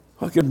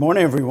Well, good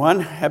morning, everyone.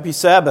 Happy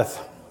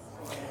Sabbath.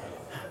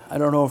 I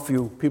don't know if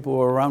you people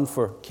were around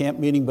for camp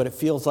meeting, but it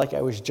feels like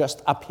I was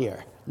just up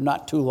here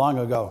not too long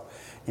ago.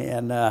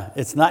 And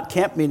it's not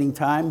camp meeting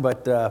time,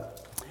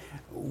 but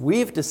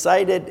we've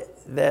decided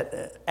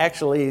that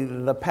actually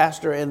the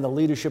pastor and the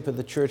leadership of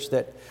the church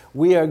that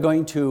we are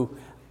going to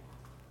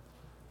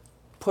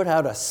put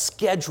out a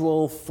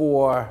schedule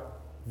for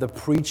the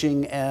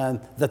preaching and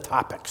the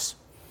topics.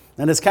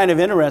 And it's kind of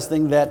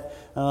interesting that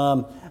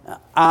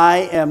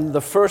I am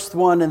the first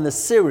one in the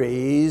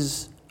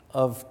series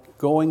of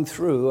going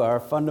through our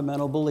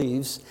fundamental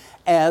beliefs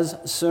as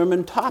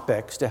sermon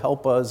topics to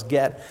help us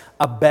get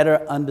a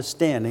better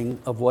understanding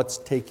of what's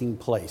taking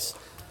place.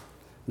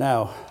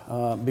 Now,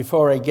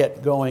 before I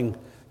get going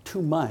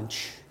too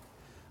much,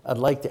 I'd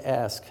like to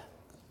ask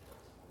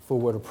for a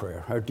word of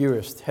prayer. Our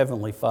dearest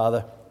Heavenly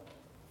Father,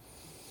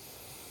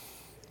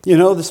 you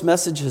know, this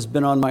message has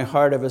been on my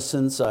heart ever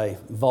since I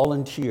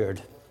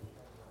volunteered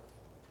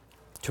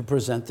to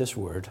present this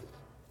word.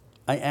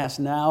 I ask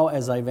now,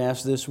 as I've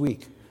asked this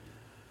week,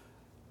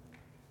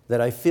 that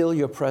I feel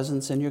your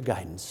presence and your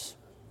guidance,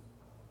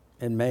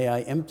 and may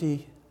I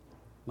empty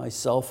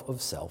myself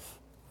of self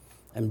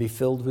and be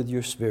filled with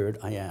your Spirit,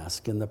 I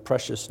ask, in the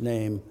precious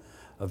name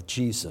of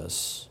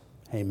Jesus.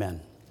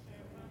 Amen.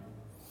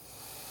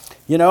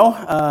 You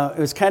know, it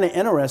was kind of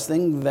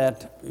interesting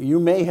that you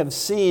may have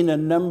seen a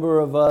number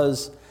of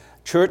us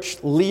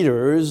church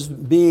leaders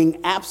being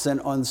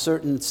absent on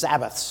certain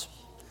Sabbaths.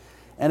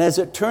 And as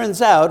it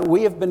turns out,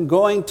 we have been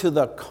going to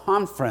the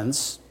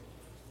conference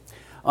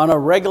on a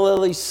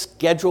regularly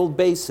scheduled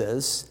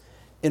basis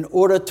in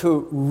order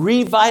to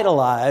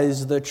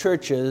revitalize the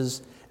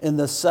churches in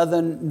the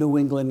Southern New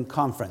England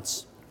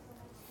Conference.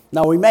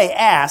 Now, we may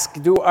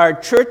ask, do our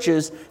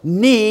churches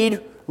need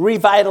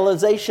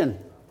revitalization?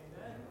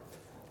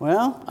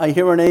 Well, I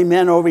hear an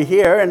amen over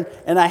here,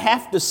 and I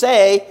have to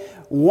say,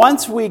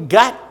 once we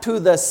got to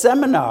the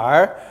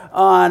seminar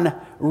on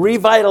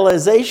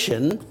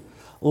revitalization,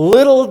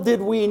 little did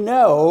we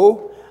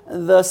know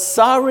the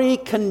sorry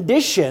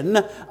condition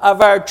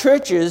of our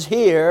churches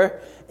here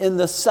in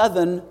the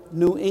Southern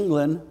New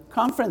England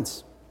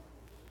Conference.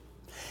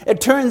 It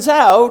turns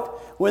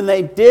out, when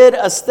they did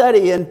a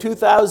study in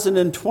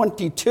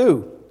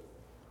 2022,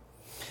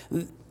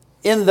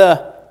 in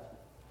the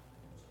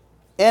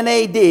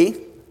NAD,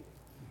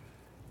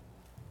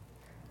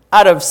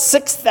 out of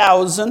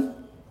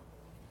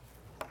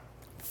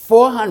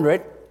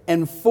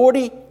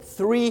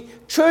 6,443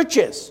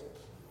 churches,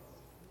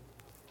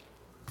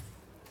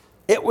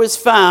 it was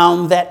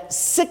found that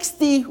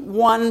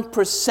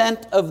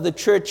 61% of the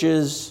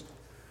churches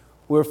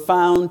were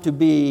found to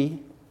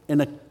be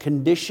in a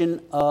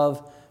condition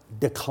of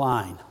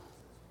decline.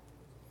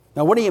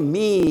 Now, what do you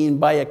mean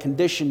by a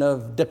condition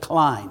of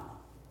decline?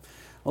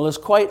 Well, it's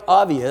quite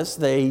obvious.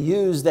 They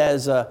used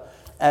as a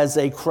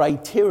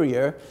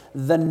criteria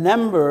the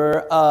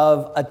number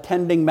of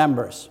attending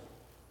members.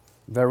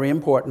 Very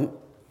important.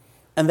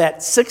 And that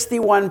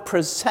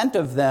 61%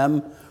 of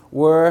them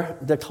were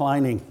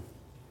declining.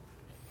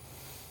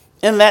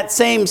 In that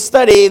same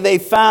study, they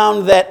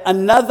found that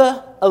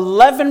another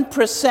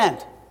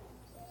 11%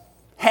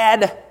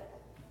 had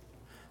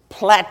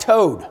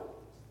plateaued.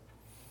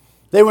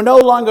 They were no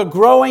longer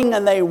growing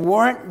and they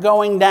weren't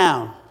going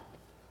down.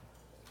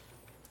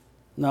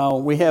 Now,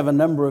 we have a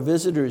number of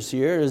visitors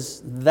here.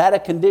 Is that a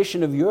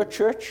condition of your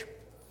church?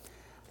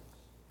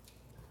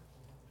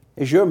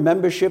 Is your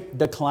membership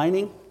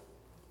declining?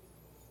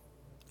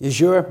 Is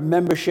your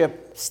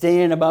membership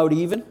staying about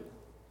even?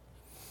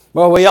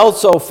 Well, we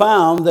also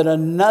found that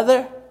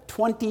another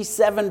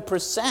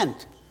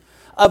 27%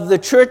 of the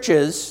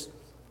churches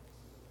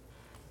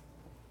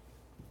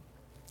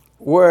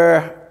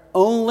were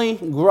only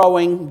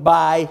growing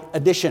by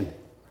addition.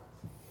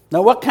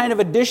 Now, what kind of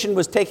addition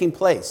was taking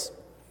place?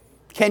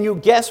 Can you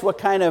guess what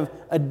kind of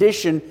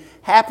addition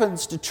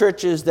happens to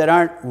churches that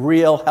aren't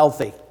real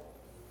healthy?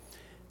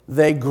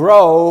 They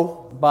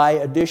grow by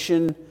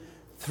addition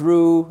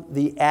through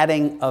the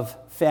adding of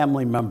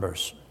family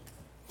members.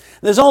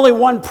 There's only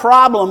one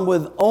problem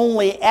with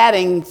only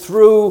adding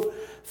through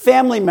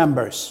family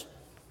members.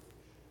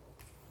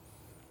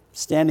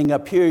 Standing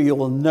up here, you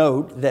will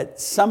note that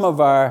some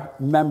of our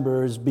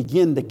members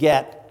begin to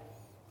get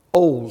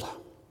old,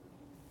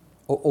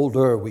 or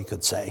older, we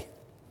could say.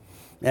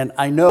 And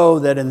I know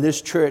that in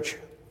this church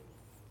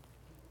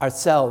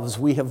ourselves,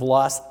 we have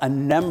lost a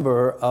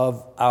number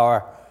of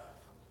our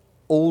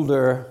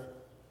older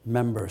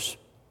members.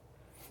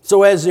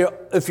 So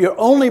if you're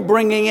only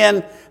bringing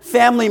in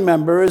family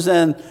members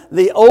and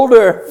the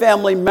older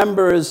family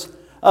members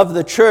of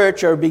the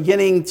church are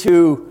beginning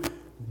to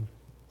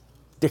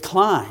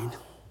decline,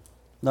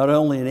 not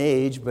only in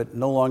age, but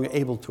no longer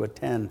able to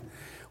attend,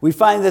 we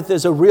find that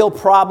there's a real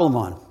problem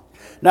on.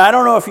 Now, I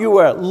don't know if you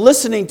were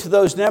listening to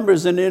those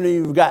numbers and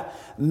you've got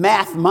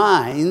math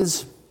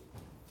minds,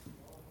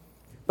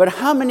 but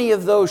how many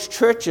of those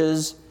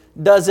churches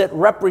does it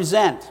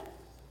represent?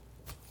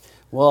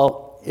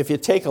 Well, if you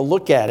take a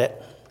look at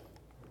it,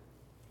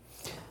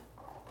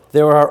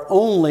 there are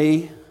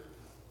only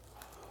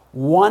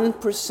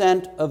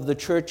 1% of the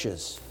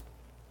churches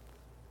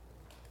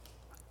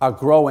are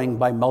growing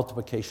by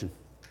multiplication.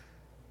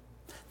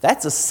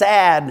 That's a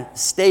sad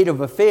state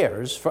of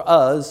affairs for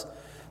us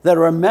that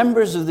are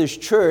members of this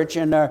church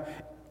and are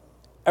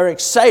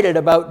excited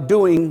about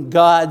doing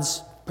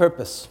God's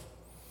purpose.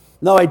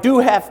 Now, I do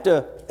have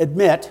to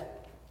admit,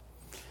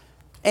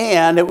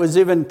 and it was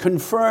even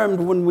confirmed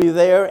when we were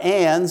there,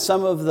 and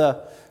some of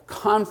the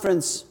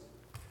conference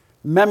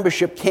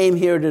membership came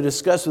here to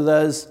discuss with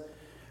us,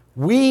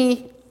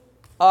 we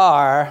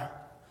are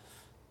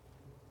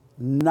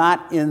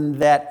not in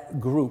that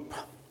group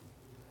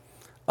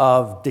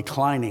of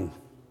declining.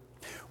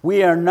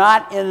 We are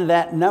not in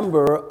that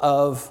number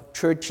of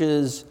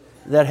churches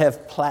that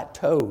have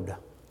plateaued.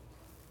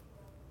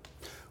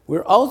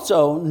 We're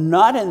also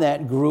not in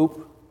that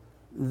group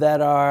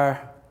that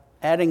are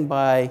adding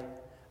by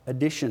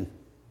addition.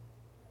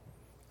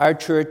 Our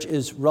church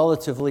is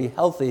relatively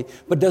healthy,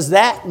 but does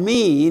that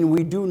mean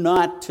we do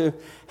not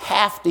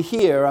have to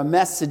hear a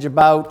message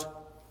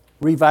about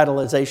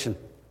revitalization?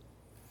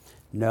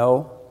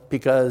 No,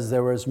 because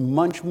there is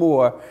much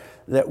more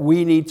that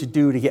we need to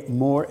do to get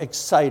more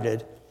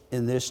excited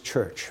in this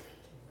church.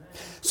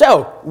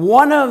 So,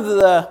 one of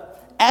the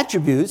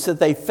attributes that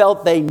they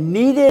felt they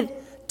needed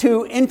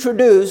to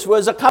introduce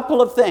was a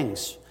couple of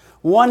things.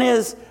 One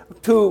is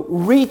to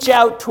reach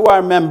out to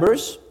our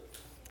members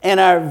and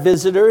our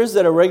visitors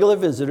that are regular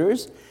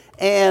visitors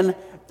and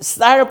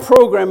start a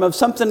program of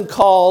something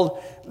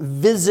called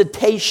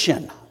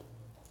visitation.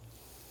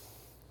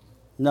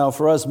 Now,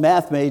 for us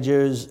math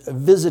majors,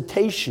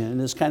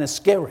 visitation is kind of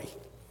scary.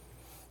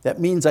 That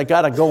means I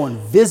got to go and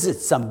visit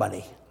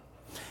somebody.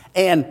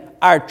 And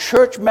our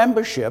church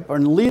membership or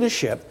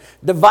leadership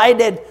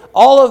divided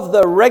all of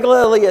the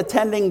regularly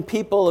attending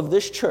people of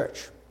this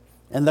church.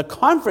 And the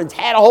conference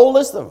had a whole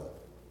list of them.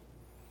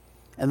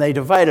 And they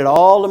divided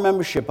all the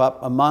membership up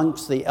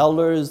amongst the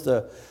elders,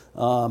 the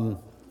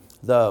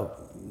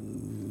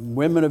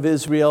women of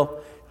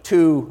Israel,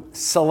 to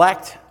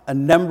select a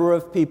number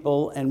of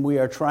people, and we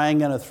are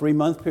trying in a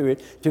 3-month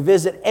period to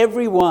visit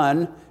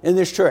everyone in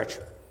this church.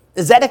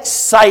 Is that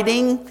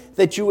exciting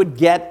that you would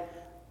get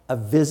a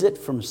visit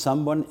from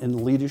someone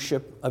in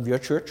leadership of your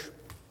church?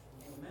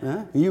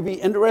 Will you be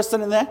interested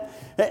in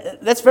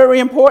that? That's very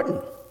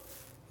important.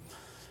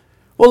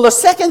 Well, the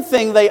second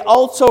thing they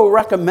also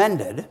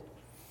recommended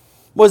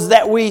was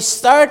that we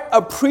start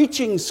a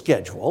preaching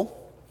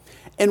schedule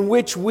in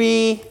which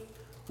we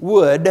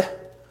would,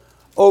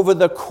 over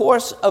the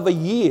course of a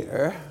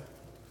year,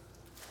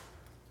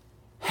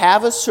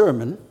 have a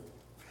sermon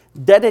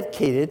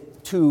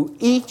dedicated to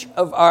each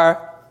of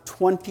our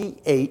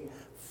 28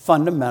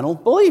 fundamental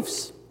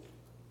beliefs.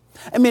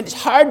 I mean, it's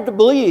hard to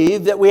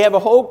believe that we have a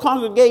whole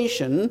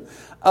congregation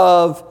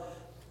of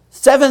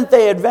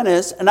Seventh-day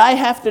Adventists, and I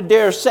have to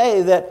dare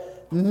say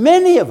that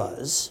many of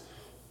us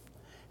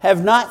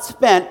have not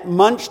spent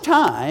much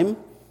time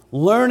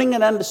learning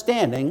and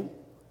understanding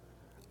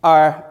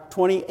our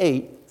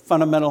 28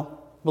 fundamental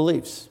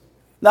beliefs.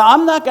 Now,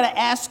 I'm not going to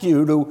ask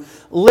you to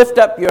lift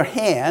up your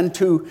hand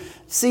to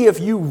see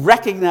if you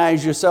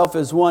recognize yourself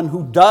as one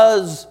who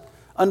does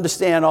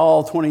understand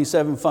all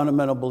 27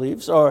 fundamental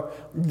beliefs or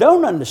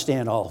don't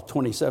understand all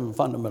 27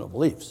 fundamental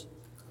beliefs.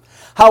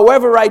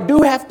 However, I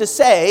do have to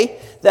say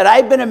that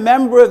I've been a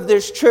member of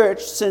this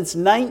church since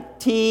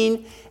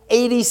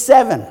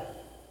 1987.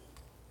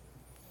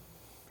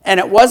 And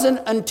it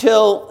wasn't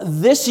until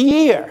this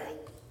year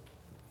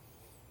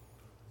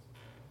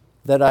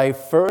that I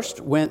first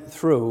went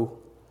through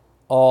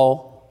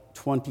all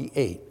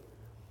 28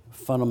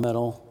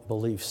 fundamental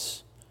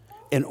beliefs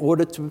in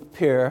order to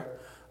prepare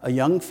a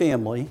young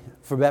family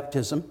for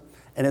baptism.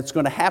 And it's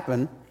going to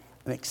happen,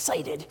 I'm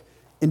excited,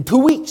 in 2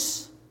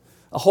 weeks.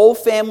 A whole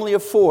family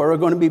of 4 are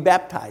going to be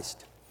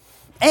baptized.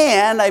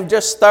 And I've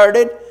just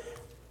started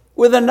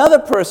with another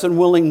person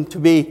willing to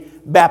be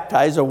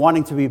baptized or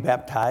wanting to be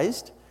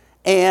baptized.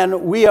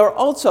 And we are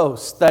also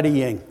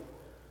studying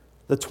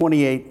the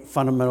 28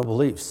 fundamental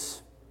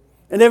beliefs.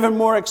 And even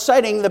more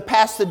exciting, the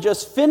pastor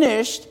just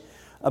finished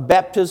a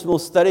baptismal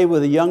study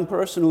with a young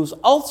person who's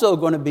also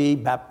going to be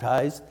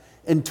baptized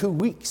in 2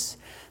 weeks.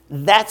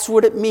 That's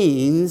what it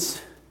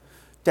means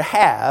to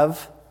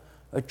have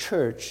a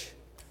church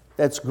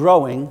that's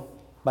growing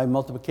by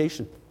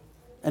multiplication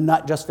and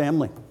not just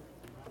family.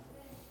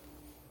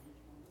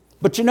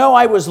 But you know,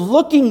 I was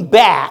looking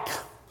back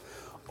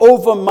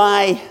over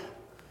my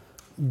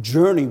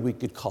journey, we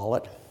could call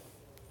it,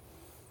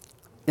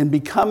 in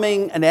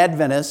becoming an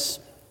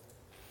Adventist,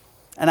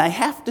 and I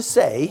have to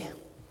say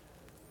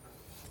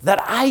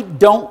that I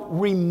don't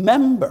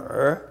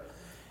remember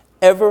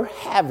ever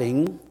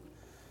having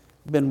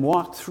been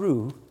walked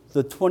through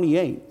the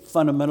 28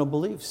 fundamental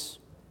beliefs.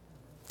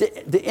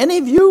 Did any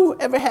of you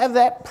ever have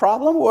that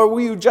problem? Or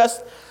were you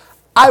just,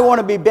 I want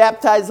to be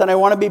baptized and I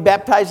want to be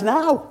baptized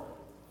now?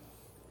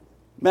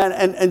 Man,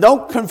 and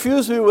don't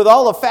confuse me with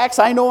all the facts.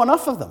 I know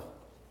enough of them.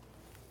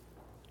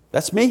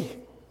 That's me,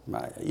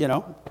 you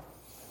know.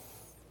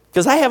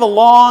 Because I have a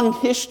long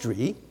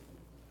history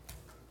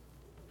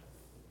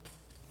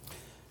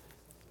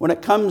when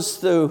it comes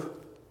to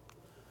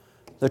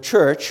the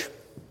church,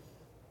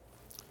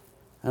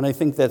 and I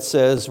think that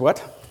says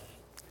what?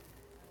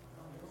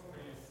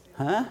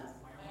 Huh?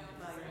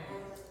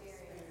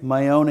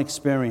 My own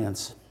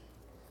experience.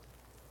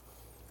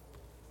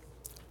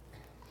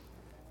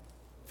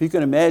 If you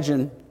can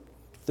imagine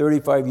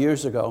 35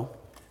 years ago,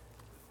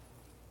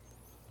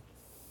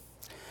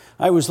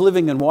 I was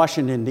living in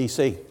Washington,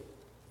 D.C.,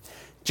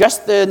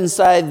 just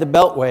inside the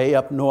Beltway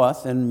up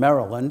north in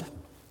Maryland,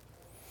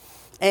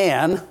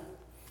 and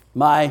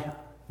my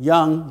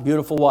young,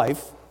 beautiful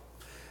wife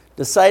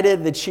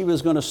decided that she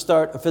was going to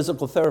start a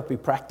physical therapy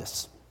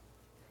practice.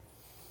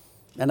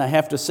 And I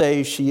have to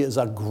say, she is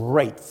a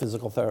great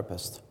physical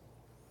therapist.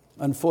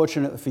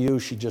 Unfortunately for you,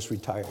 she just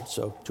retired,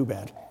 so too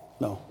bad.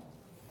 No.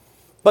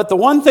 But the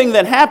one thing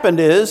that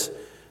happened is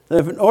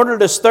that in order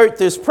to start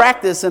this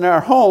practice in our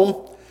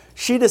home,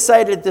 she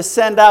decided to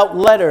send out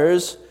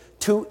letters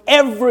to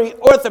every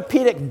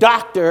orthopedic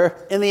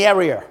doctor in the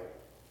area.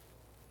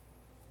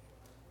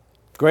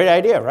 Great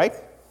idea, right?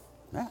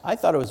 Yeah, I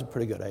thought it was a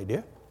pretty good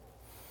idea.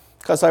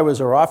 Because I was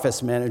her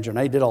office manager and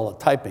I did all the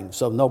typing,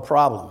 so no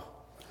problem.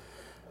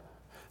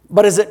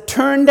 But as it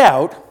turned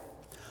out,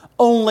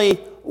 only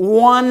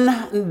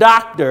one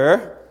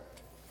doctor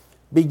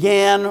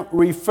began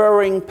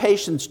referring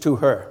patients to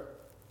her.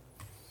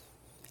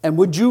 And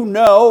would you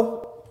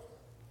know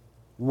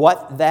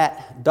what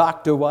that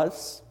doctor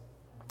was?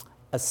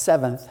 A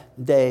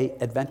Seventh-day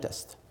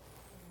Adventist.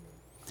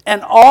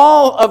 And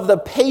all of the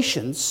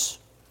patients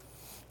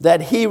that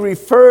he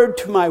referred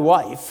to my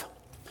wife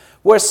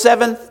were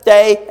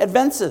Seventh-day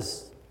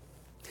Adventists.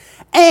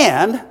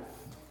 And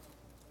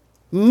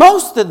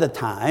most of the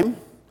time,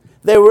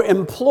 they were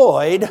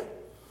employed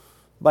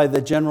by the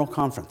General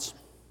Conference.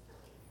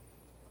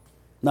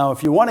 Now,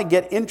 if you want to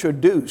get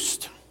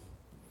introduced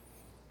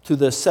to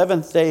the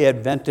Seventh-day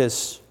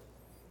Adventist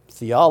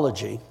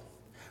theology,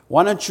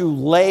 why don't you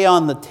lay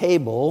on the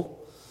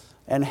table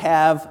and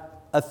have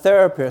a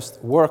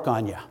therapist work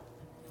on you?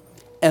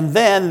 And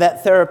then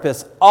that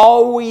therapist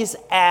always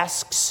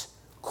asks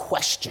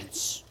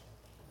questions.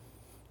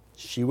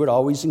 She would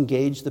always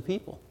engage the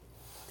people.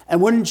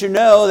 And wouldn't you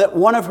know that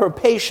one of her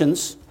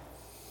patients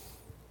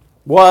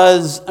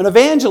was an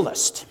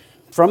evangelist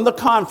from the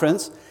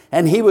conference,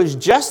 and he was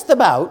just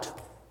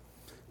about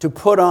to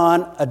put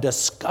on a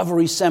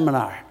discovery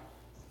seminar.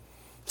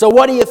 So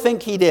what do you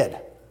think he did?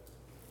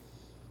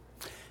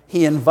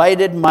 He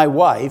invited my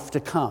wife to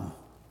come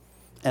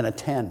and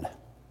attend.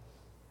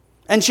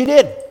 And she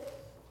did.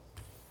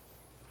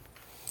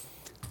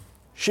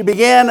 She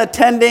began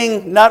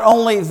attending not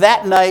only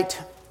that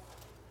night,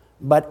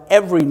 but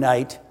every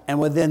night, and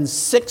within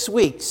 6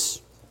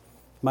 weeks,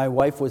 my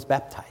wife was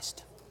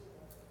baptized.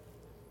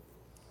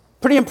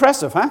 Pretty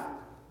impressive, huh?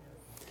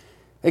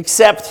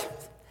 Except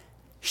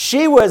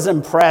she was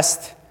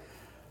impressed,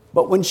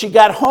 but when she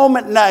got home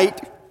at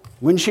night,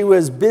 when she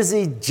was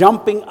busy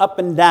jumping up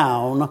and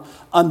down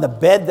on the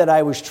bed that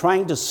I was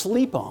trying to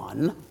sleep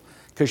on,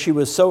 because she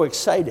was so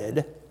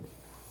excited,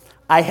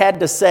 I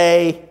had to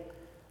say,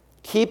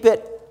 keep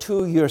it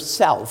to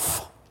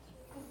yourself.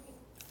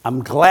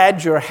 I'm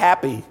glad you're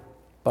happy,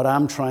 but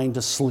I'm trying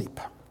to sleep.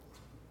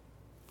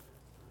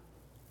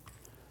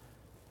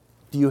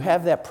 Do you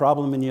have that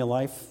problem in your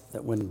life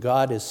that when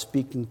God is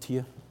speaking to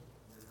you,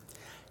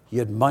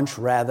 you'd much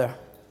rather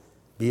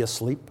be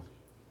asleep?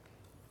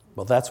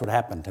 Well, that's what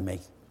happened to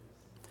me.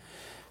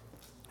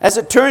 As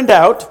it turned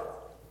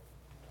out,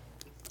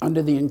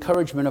 under the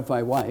encouragement of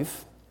my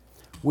wife,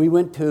 we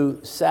went to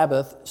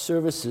Sabbath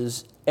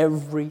services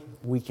every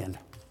weekend.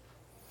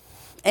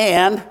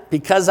 And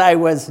because I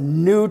was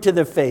new to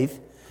the faith,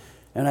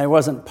 and I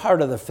wasn't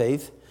part of the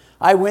faith,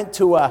 I went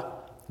to a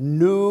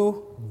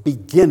new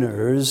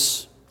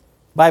beginners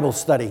Bible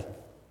study.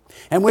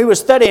 And we were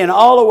studying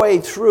all the way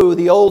through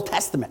the Old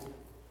Testament.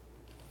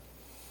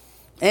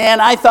 And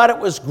I thought it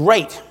was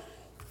great.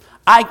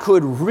 I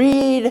could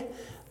read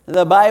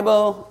the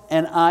Bible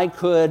and I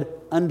could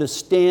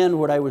understand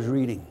what I was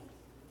reading.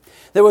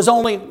 There was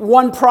only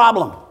one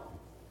problem.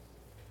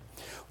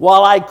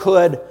 While I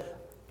could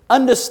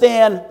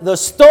understand the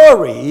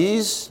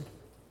stories,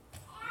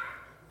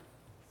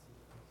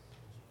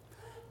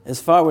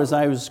 as far as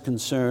I was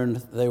concerned,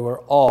 they were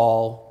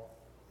all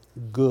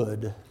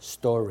good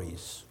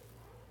stories.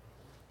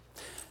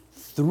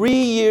 3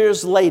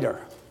 years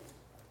later,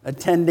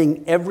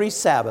 attending every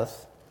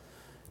Sabbath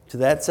to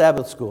that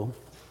Sabbath school,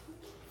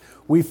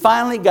 we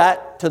finally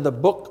got to the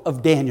book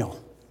of Daniel.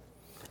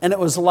 And it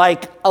was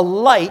like a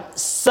light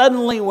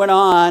suddenly went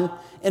on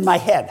in my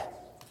head.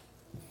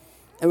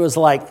 It was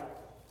like,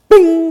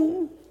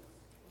 bing!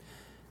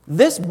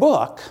 This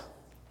book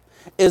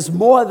is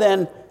more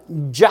than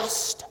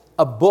just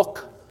a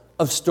book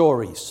of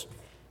stories.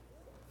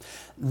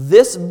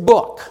 This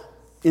book,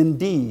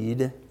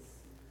 indeed,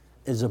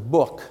 is a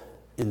book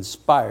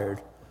inspired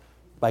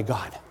by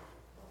God.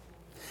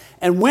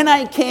 And when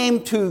I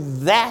came to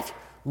that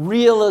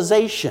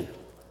realization,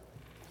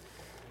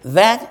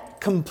 that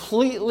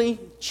completely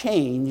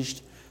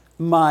changed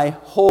my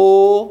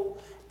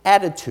whole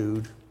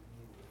attitude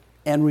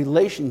and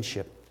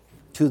relationship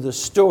to the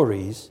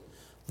stories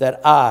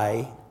that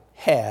I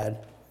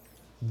had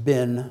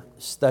been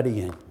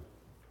studying.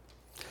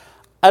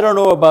 I don't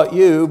know about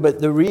you, but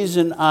the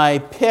reason I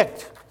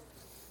picked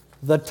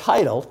the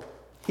title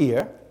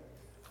here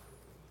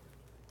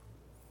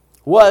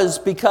was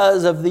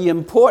because of the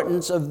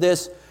importance of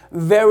this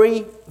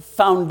very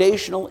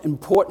foundational,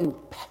 important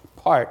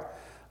part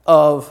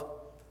of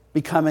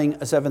becoming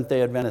a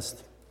Seventh-day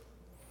Adventist.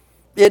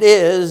 It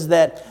is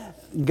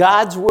that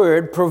God's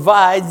Word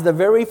provides the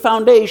very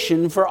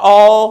foundation for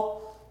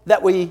all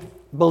that we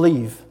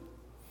believe.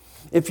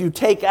 If you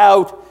take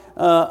out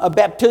a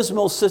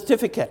baptismal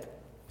certificate,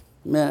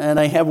 and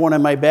I have one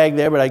in my bag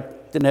there, but I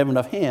didn't have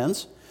enough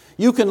hands,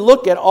 you can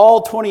look at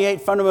all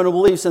 28 fundamental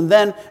beliefs, and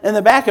then in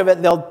the back of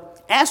it, they'll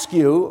ask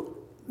you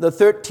the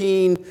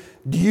 13,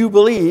 do you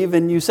believe?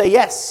 And you say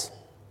yes.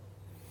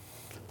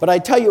 But I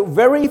tell you,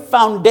 very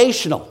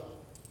foundational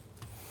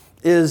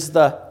is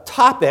the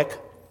topic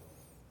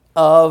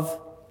of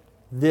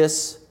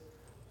this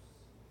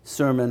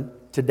sermon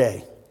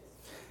today.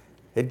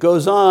 It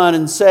goes on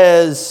and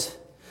says,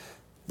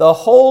 the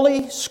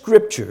Holy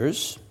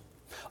Scriptures,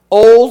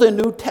 Old and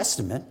New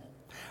Testament,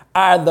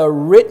 are the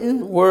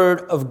written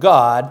Word of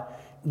God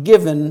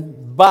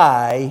given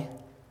by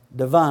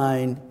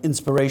divine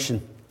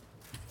inspiration.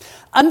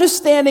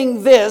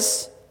 Understanding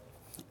this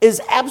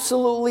is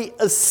absolutely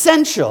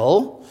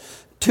essential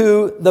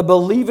to the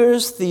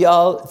believer's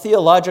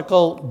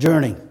theological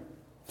journey.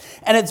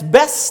 And it's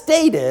best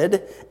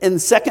stated in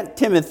 2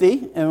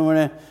 Timothy, and I want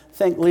to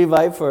thank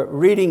Levi for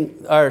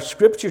reading our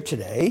scripture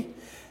today,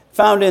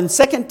 found in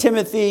 2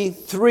 Timothy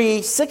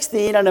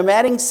 3:16, and I'm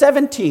adding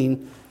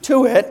 17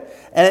 to it,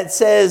 and it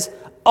says,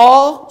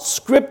 all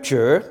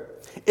scripture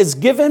is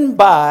given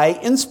by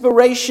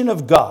inspiration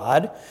of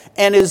God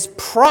and is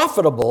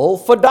profitable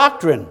for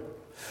doctrine,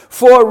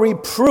 for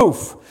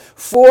reproof,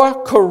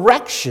 for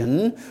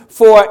correction,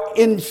 for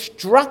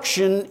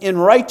instruction in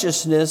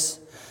righteousness,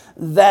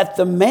 that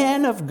the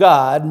man of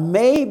God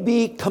may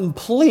be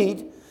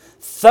complete,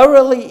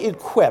 thoroughly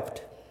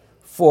equipped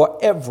for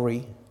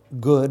every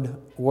good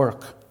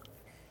work.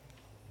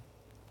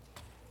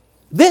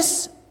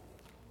 These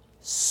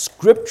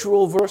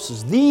scriptural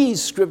verses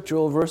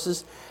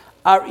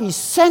are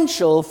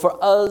essential for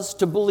us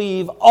to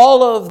believe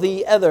all of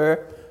the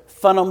other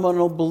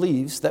fundamental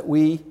beliefs that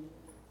we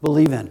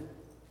believe in.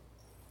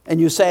 And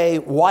you say,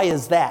 why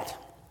is that?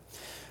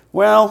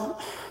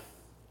 Well,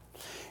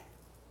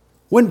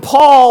 when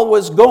Paul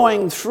was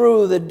going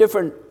through the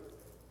different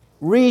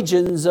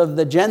regions of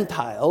the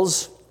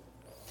Gentiles,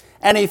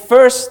 and he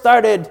first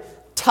started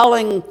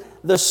telling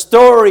the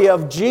story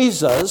of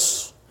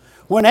Jesus,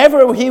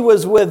 whenever he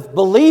was with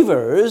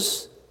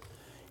believers,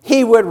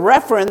 he would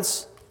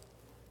reference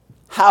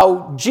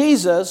how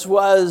Jesus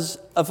was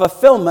a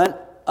fulfillment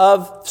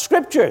of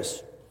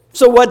Scriptures.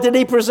 So what did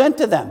he present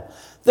to them?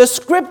 The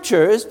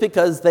Scriptures,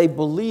 because they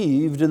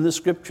believed in the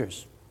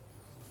Scriptures.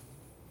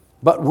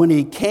 But when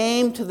he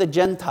came to the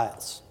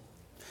Gentiles,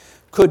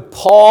 could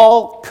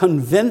Paul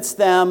convince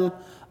them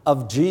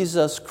of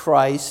Jesus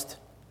Christ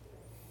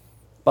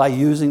by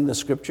using the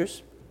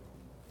Scriptures?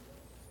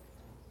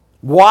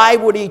 Why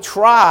would he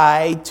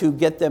try to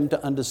get them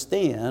to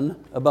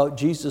understand about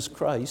Jesus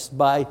Christ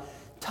by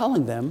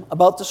telling them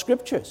about the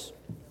Scriptures?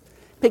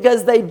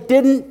 Because they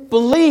didn't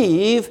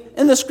believe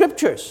in the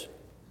Scriptures.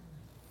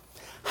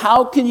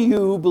 How can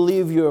you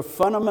believe your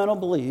fundamental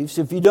beliefs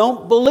if you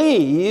don't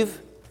believe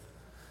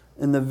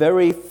in the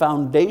very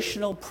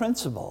foundational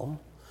principle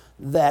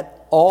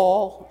that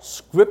all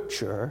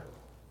Scripture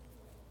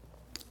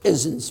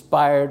is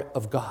inspired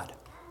of God?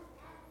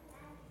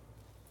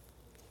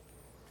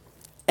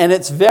 And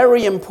it's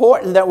very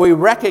important that we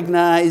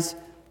recognize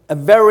a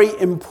very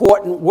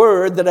important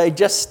word that I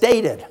just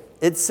stated.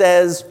 It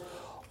says,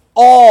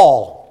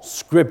 all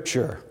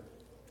Scripture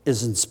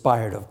is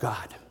inspired of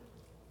God.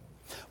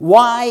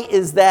 Why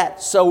is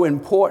that so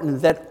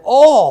important, that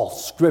all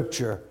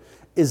Scripture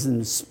is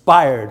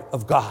inspired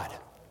of God?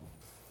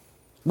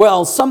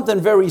 Well,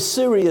 something very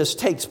serious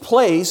takes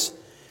place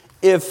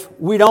if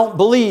we don't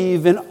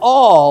believe in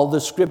all the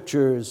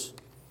Scriptures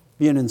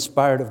being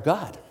inspired of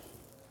God.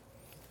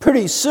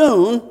 Pretty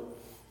soon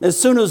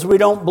as we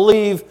don't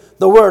believe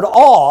the word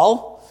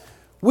all,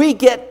 we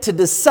get to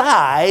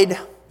decide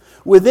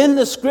within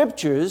the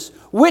Scriptures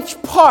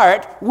which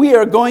part we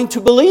are going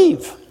to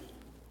believe.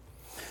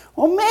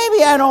 Well,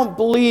 maybe I don't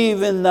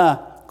believe in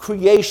the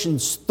creation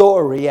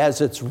story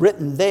as it's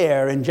written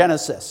there in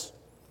Genesis.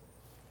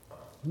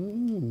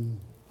 I'm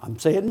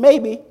saying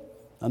maybe.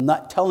 I'm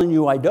not telling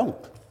you I don't.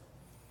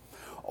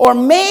 Or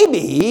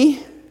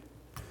maybe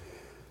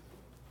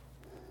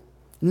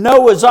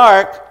Noah's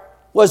Ark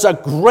was a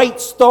great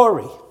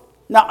story.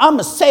 Now, I'm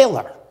a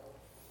sailor.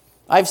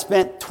 I've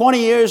spent 20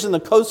 years in the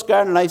Coast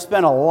Guard, and I've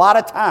spent a lot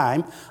of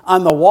time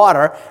on the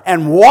water.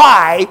 And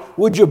why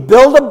would you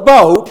build a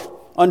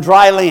boat on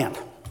dry land?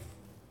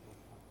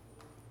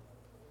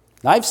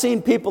 Now, I've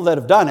seen people that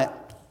have done it,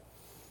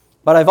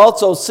 but I've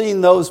also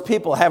seen those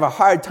people have a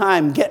hard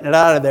time getting it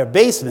out of their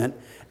basement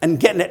and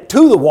getting it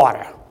to the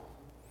water.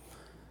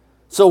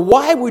 So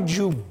why would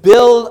you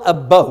build a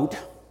boat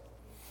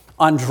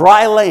on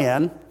dry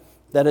land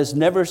that has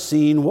never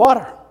seen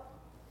water?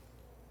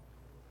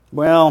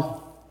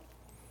 Well,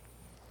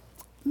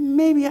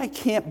 maybe I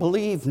can't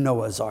believe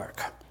Noah's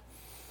Ark.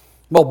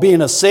 Well,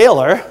 being a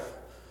sailor,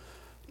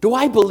 do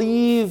I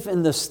believe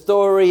in the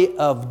story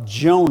of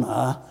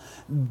Jonah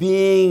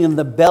being in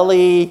the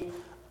belly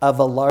of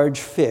a large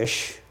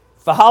fish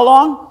for how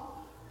long?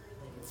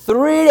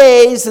 3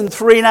 days and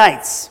 3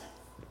 nights.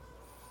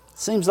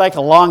 Seems like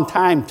a long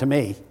time to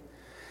me.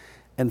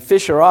 And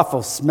fish are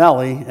awful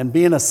smelly, and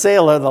being a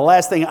sailor, the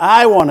last thing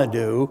I want to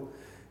do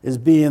is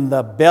be in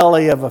the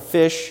belly of a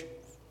fish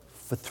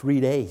for 3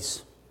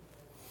 days.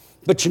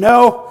 But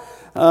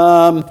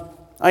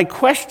I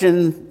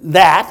question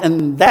that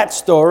and that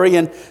story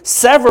and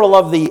several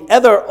of the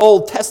other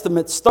Old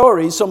Testament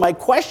stories. So my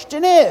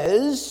question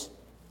is,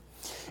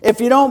 if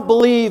you don't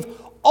believe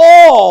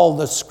all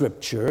the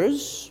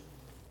scriptures,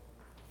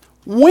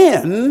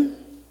 when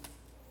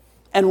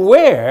and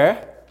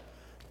where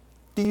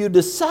do you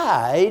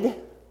decide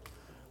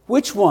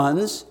which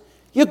ones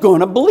you're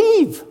going to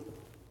believe?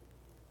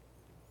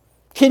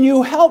 Can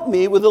you help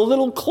me with a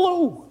little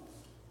clue?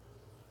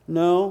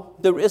 No,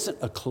 there isn't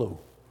a clue.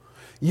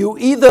 You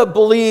either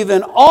believe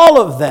in all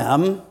of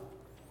them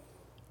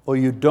or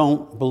you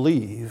don't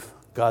believe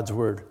God's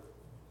Word.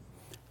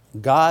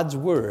 God's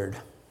Word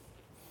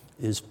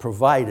is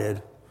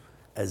provided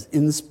as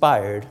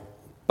inspired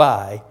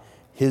by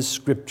His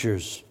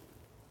Scriptures.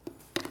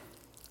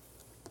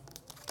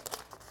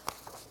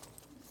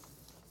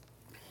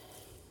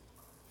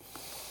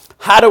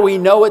 How do we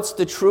know it's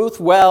the truth?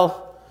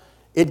 Well,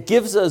 it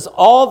gives us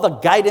all the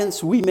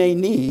guidance we may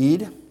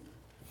need.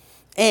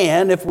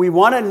 And if we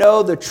want to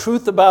know the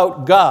truth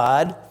about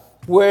God,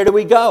 where do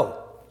we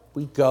go?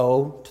 We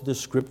go to the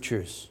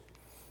Scriptures.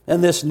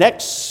 And this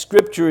next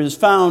scripture is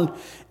found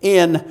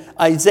in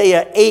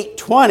Isaiah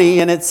 8:20,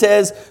 and it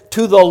says,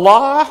 "To the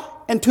law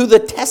and to the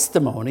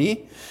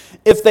testimony,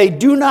 if they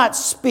do not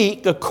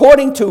speak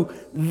according to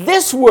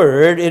this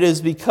word, it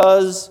is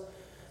because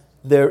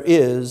there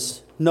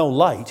is no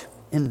light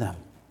in them."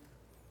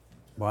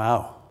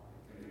 Wow.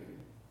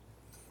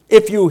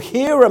 If you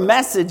hear a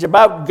message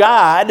about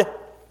God,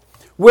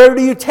 where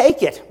do you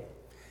take it?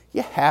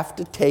 You have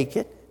to take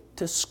it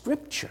to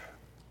Scripture.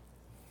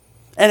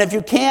 And if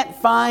you can't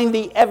find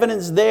the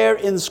evidence there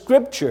in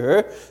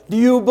Scripture, do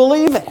you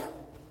believe it?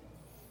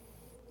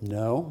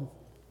 No.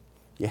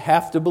 You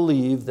have to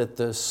believe that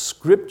the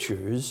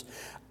Scriptures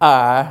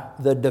are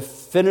the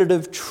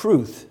definitive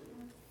truth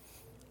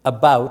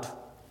about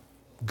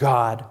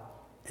God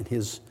and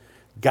His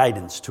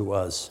guidance to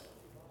us.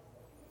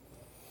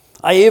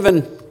 I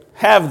even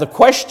have the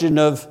question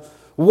of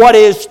what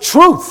is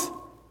truth?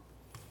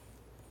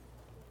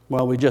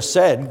 Well, we just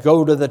said,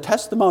 go to the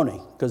testimony,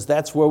 because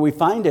that's where we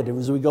find it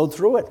as we go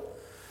through it.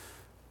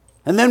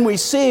 And then we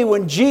see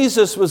when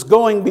Jesus was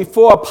going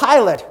before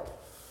Pilate,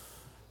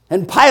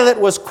 and Pilate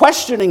was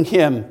questioning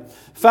him,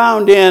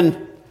 found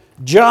in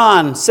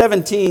John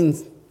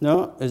 17.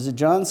 No, is it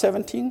John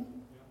 17?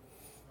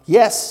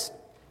 Yes.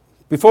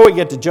 Before we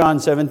get to John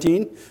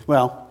 17,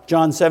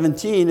 John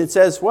 17, it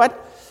says what?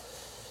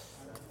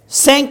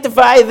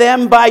 Sanctify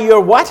them by your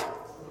what?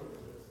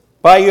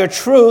 By your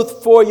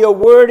truth, for your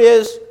word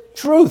is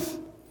truth.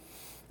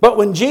 But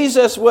when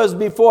Jesus was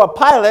before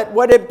Pilate,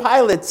 what did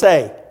Pilate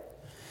say?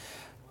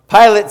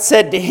 Pilate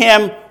said to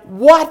him,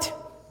 "What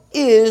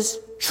is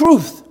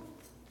truth?"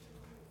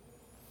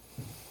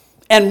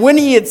 And when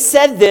he had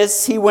said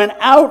this, he went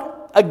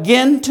out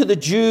again to the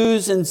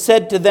Jews and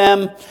said to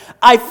them,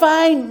 "I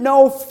find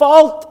no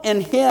fault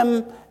in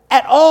him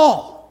at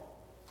all."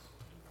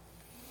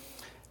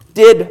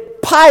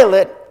 Did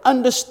Pilate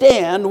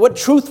understand what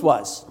truth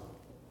was?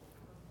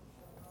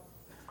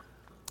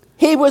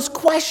 He was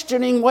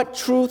questioning what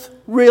truth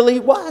really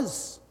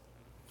was.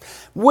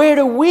 Where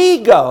do we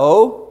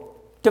go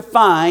to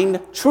find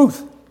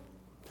truth?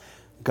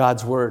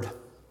 God's Word.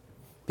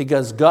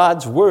 Because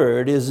God's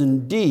Word is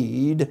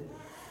indeed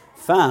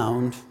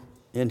found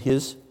in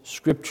His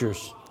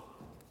Scriptures.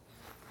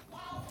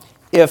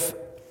 If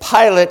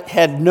Pilate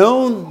had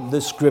known the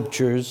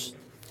Scriptures,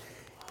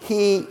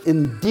 he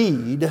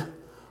indeed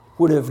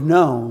would have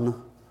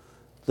known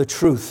the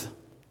truth.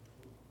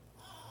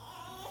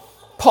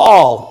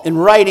 Paul, in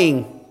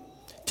writing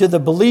to the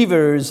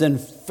believers in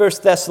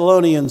 1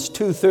 Thessalonians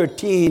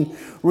 2:13,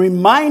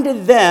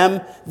 reminded them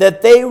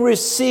that they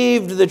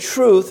received the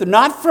truth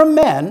not from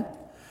men,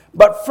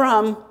 but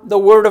from the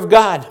Word of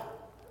God.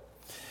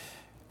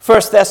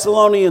 1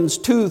 Thessalonians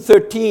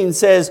 2:13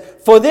 says,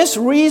 "For this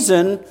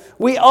reason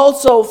we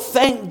also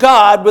thank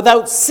God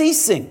without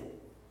ceasing,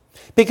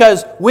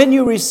 because when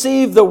you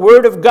received the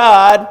Word of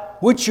God,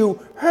 which you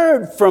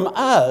heard from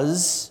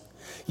us,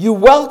 you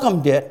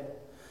welcomed it,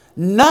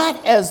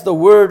 not as the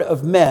word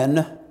of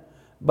men,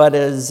 but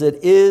as it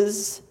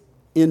is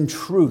in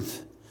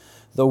truth,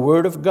 the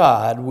Word of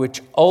God,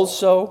 which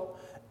also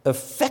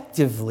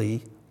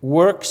effectively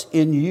works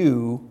in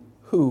you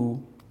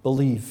who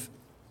believe."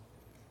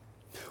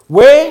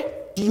 Where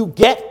do you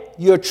get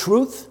your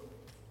truth?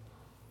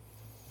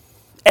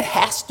 It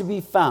has to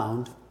be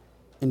found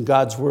in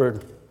God's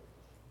Word.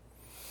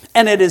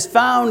 And it is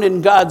found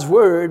in God's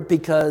Word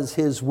because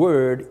His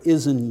Word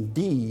is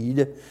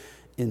indeed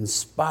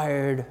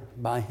inspired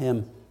by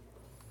Him.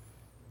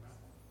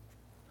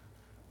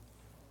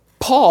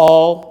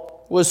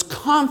 Paul was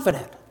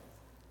confident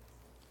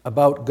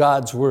about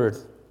God's Word.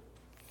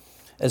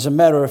 As a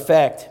matter of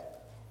fact,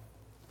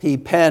 he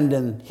penned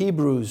in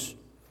Hebrews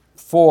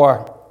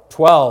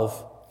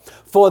 4:12,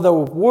 "For the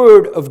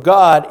Word of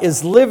God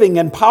is living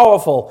and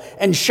powerful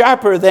and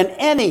sharper than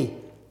any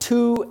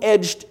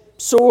two-edged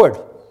sword."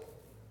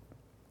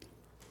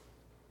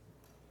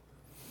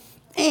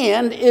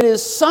 And it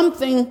is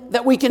something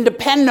that we can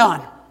depend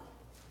on.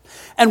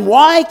 And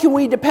why can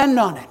we depend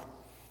on it?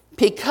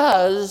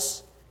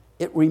 Because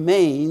it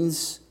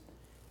remains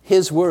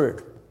His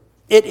Word.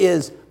 It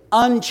is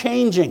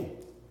unchanging.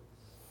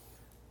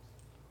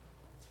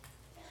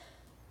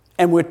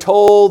 And we're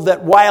told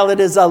that while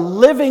it is a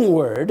living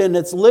Word, and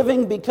it's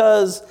living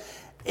because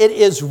it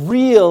is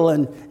real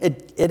and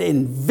it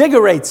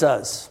invigorates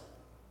us,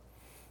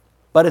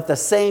 but at the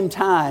same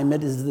time,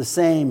 it is the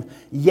same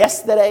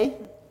yesterday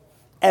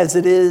as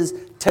it is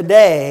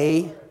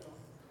today,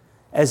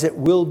 as it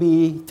will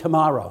be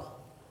tomorrow.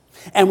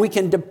 And we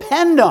can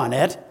depend on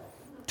it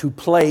to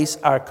place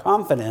our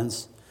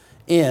confidence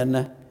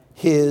in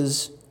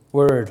His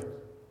Word.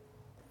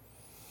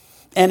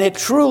 And it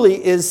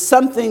truly is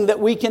something that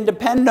we can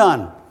depend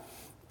on.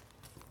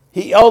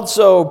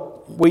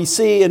 We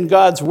see in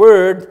God's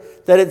Word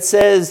that it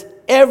says,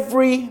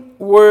 every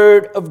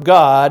word of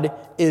God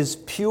is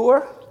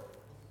pure,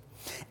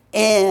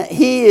 and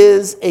He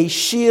is a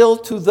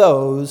shield to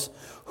those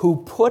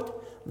who put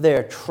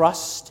their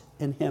trust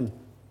in Him.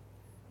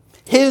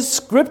 His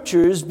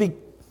Scriptures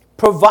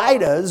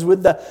provide us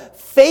with the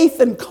faith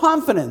and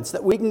confidence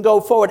that we can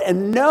go forward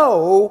and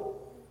know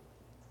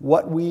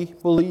what we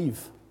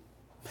believe.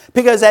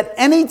 Because at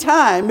any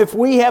time, if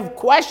we have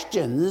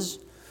questions,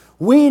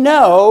 we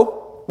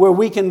know where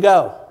we can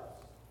go.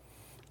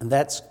 And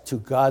that's to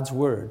God's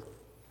Word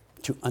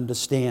to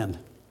understand.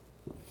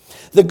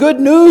 The good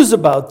news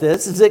about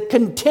this is it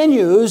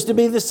continues to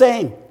be the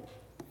same.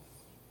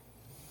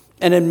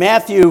 And in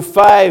Matthew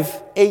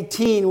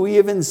 5:18, we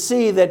even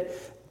see that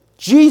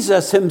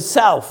Jesus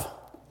Himself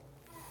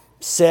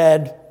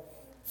said,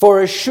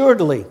 "For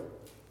assuredly,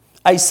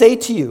 I say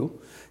to you,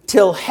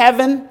 till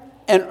heaven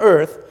and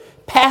earth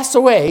pass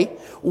away,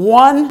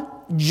 one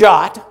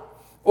jot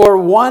or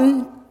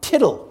one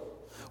tittle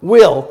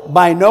will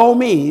by no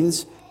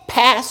means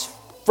pass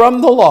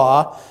from the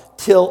law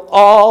till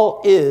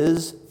all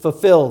is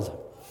fulfilled."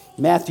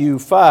 Matthew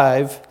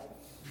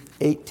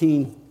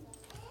 5:18.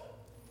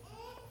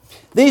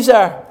 These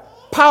are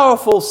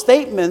powerful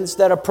statements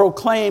that are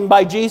proclaimed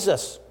by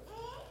Jesus.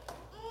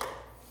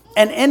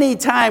 And any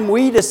time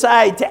we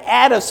decide to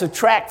add or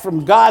subtract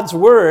from God's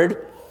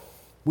Word,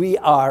 we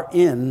are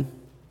in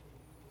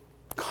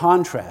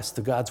contrast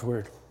to God's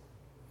Word.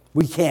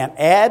 We can't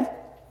add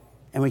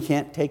and we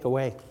can't take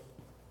away.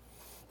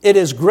 It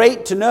is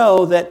great to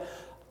know that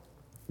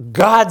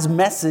God's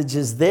message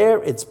is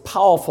there, it's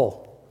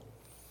powerful,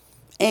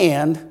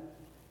 and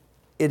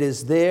it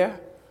is there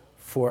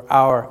for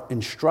our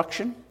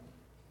instruction,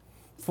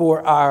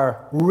 for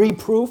our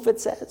reproof,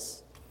 it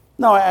says.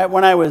 No,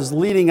 when I was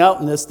leading out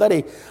in this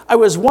study, I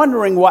was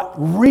wondering what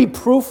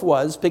reproof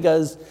was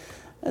because,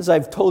 as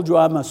I've told you,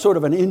 I'm a sort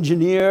of an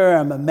engineer,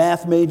 I'm a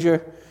math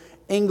major.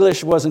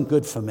 English wasn't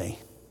good for me.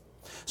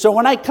 So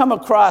when I come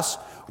across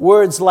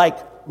words like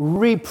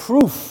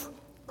reproof,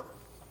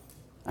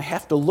 I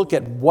have to look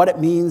at what it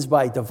means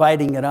by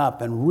dividing it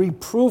up. And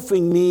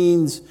reproofing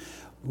means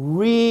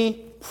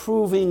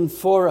reproving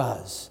for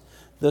us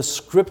the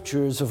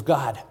Scriptures of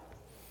God.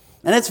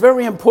 And it's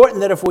very important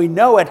that if we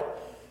know it,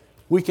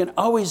 we can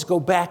always go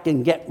back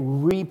and get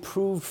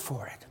reproved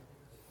for it.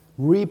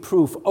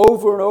 Reproof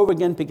over and over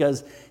again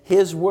because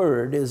His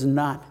Word is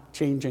not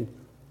changing.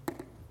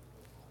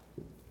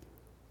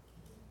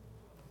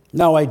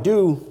 Now, I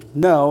do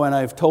know, and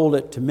I've told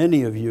it to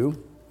many of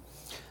you,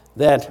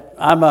 that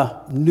I'm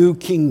a New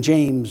King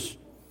James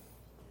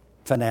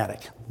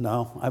fanatic.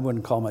 No, I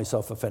wouldn't call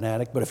myself a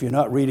fanatic, but if you're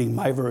not reading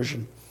my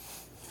version,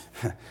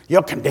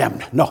 you're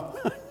condemned. No.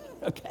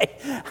 Okay.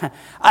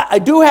 I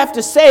do have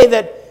to say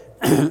that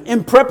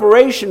in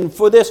preparation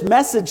for this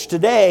message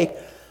today,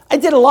 I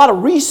did a lot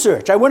of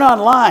research. I went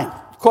online.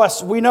 Of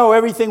course, we know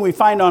everything we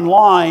find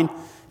online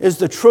is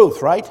the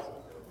truth, right?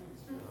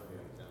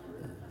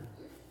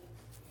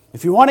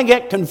 If you want to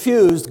get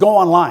confused, go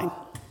online.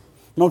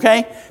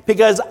 Okay?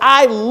 Because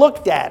I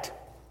looked at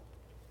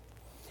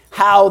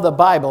how the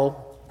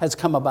Bible has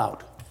come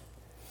about.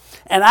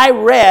 And I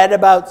read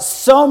about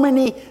so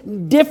many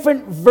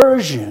different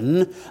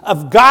versions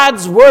of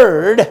God's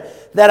Word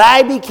that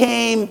I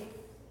became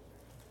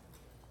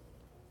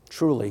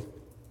truly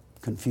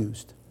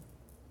confused.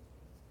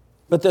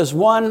 But there's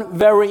one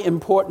very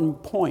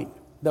important point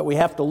that we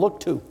have to look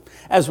to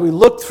as we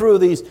look through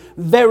these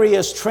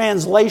various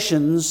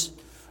translations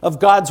of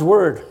God's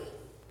Word.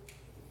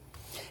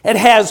 It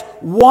has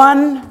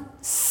one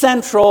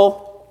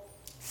central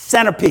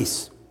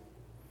centerpiece,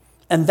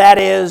 and that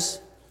is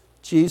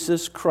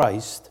Jesus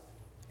Christ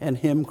and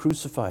Him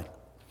crucified.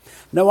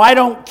 Now, I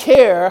don't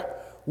care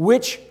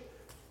which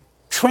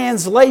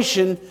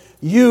translation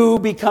you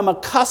become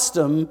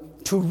accustomed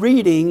to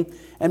reading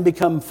and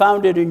become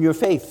founded in your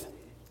faith.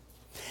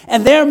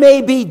 And there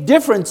may be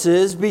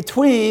differences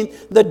between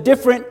the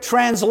different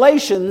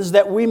translations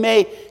that we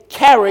may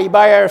carry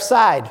by our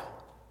side.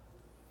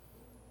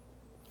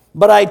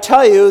 But I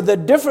tell you, the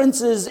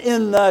differences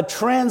in the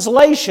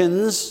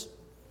translations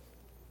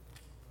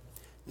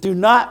do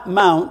not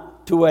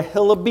mount to a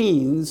hill of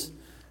beans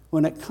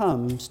when it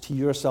comes to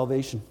your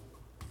salvation.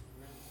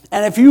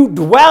 And if you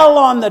dwell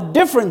on the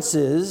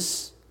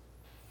differences,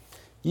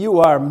 you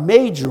are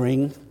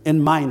majoring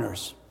in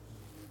minors,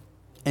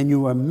 and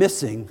you are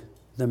missing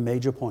the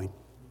major point.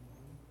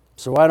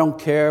 So I don't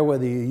care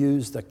whether you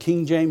use the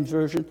King James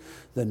Version,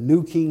 the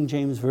New King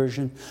James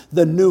Version,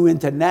 the New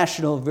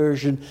International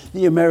Version,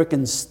 the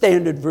American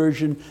Standard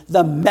Version,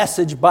 the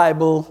Message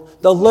Bible,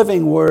 the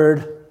Living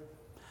Word.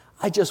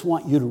 I just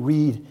want you to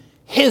read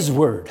His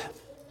Word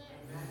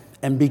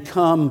and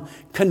become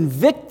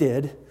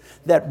convicted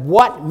that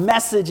what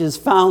message is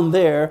found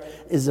there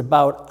is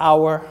about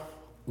our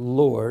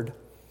Lord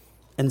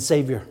and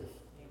Savior.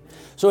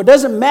 So it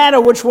doesn't matter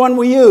which one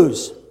we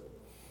use,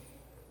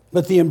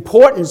 but the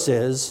importance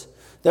is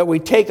that we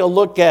take a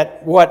look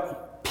at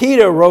what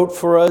Peter wrote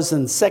for us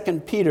in 2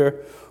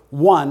 Peter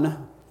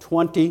 1,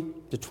 20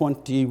 to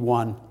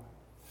 21.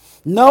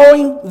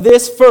 Knowing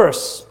this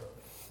first,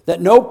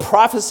 that no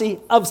prophecy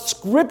of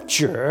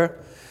Scripture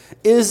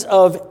is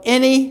of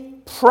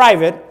any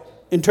private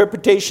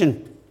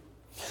interpretation.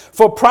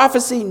 For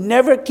prophecy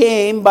never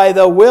came by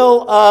the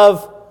will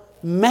of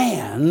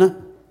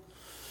man,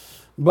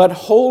 but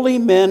holy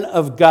men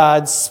of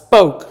God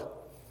spoke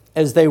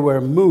as they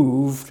were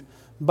moved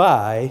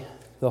by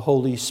the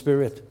Holy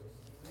Spirit.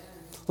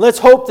 Let's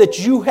hope that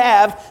you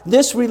have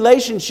this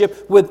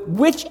relationship with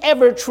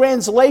whichever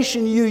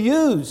translation you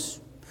use.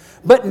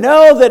 But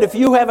know that if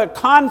you have a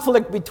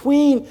conflict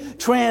between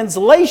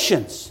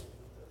translations,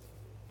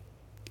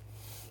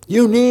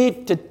 you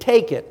need to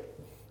take it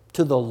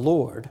to the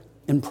Lord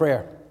in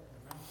prayer.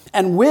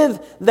 And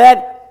with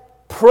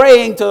that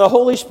praying to the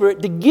Holy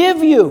Spirit to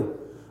give you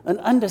an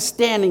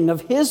understanding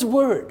of His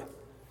Word,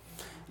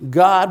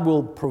 God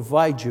will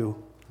provide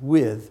you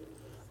with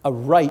a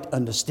right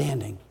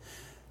understanding,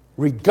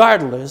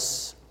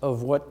 regardless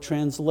of what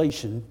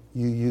translation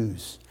you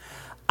use.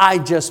 I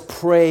just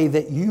pray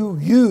that you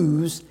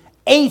use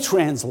a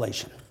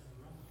translation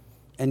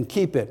and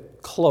keep it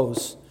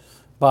close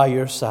by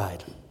your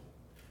side.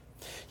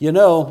 You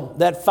know,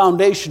 that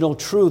foundational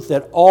truth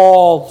that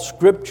all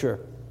Scripture,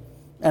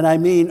 and I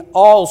mean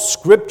all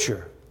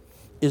Scripture,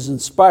 is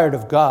inspired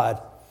of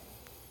God,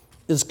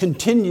 is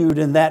continued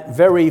in that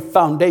very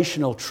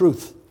foundational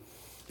truth.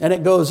 And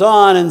it goes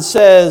on and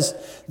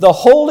says, the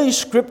Holy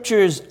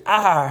Scriptures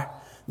are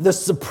the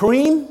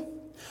supreme,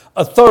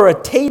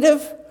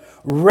 authoritative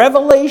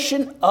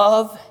revelation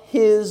of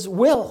His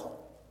will.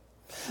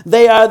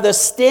 They are the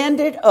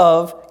standard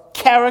of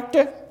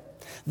character,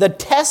 the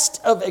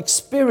test of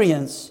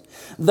experience,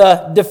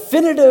 the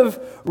definitive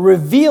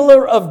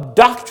revealer of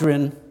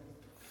doctrine,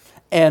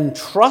 and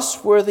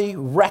trustworthy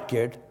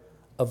record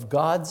of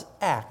God's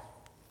act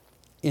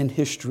in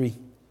history.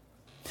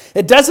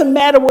 It doesn't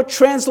matter what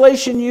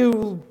translation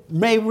you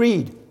may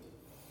read.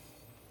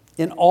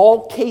 In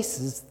all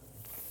cases,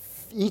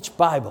 each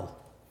Bible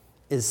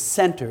is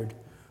centered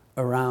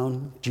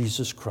around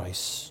Jesus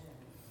Christ.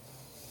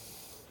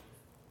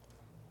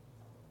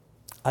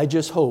 I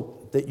just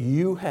hope that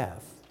you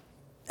have,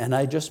 and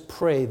I just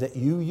pray that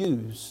you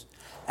use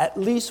at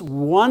least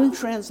one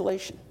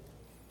translation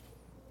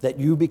that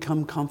you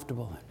become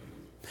comfortable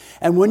in.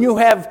 And when you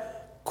have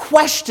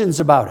questions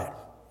about it,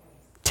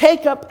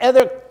 take up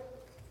other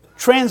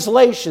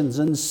translations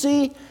and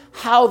see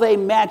how they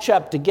match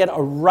up to get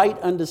a right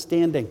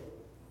understanding.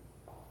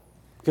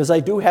 Because I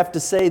do have to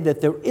say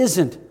that there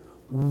isn't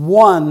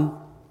one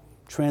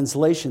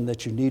translation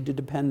that you need to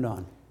depend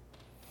on.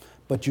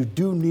 But you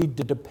do need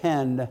to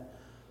depend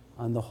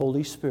on the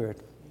Holy Spirit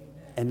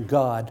and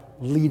God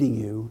leading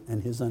you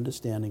in His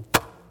understanding.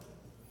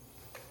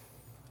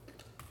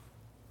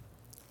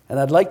 And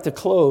I'd like to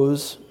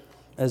close,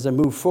 as I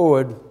move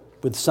forward,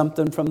 with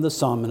something from the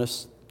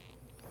psalmist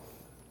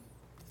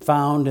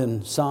found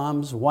in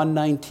Psalms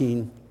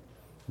 119,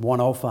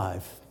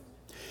 105.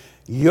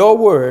 Your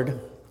word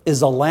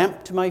is a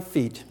lamp to my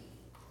feet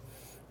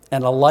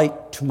and a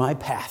light to my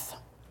path.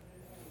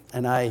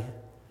 And I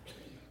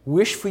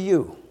wish for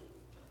you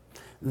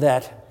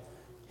that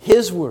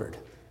His word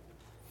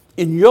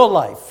in your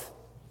life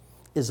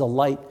is a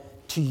light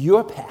to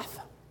your path,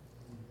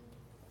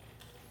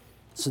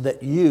 so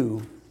that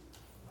you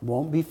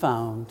won't be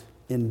found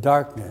in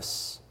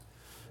darkness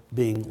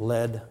being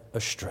led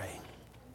astray.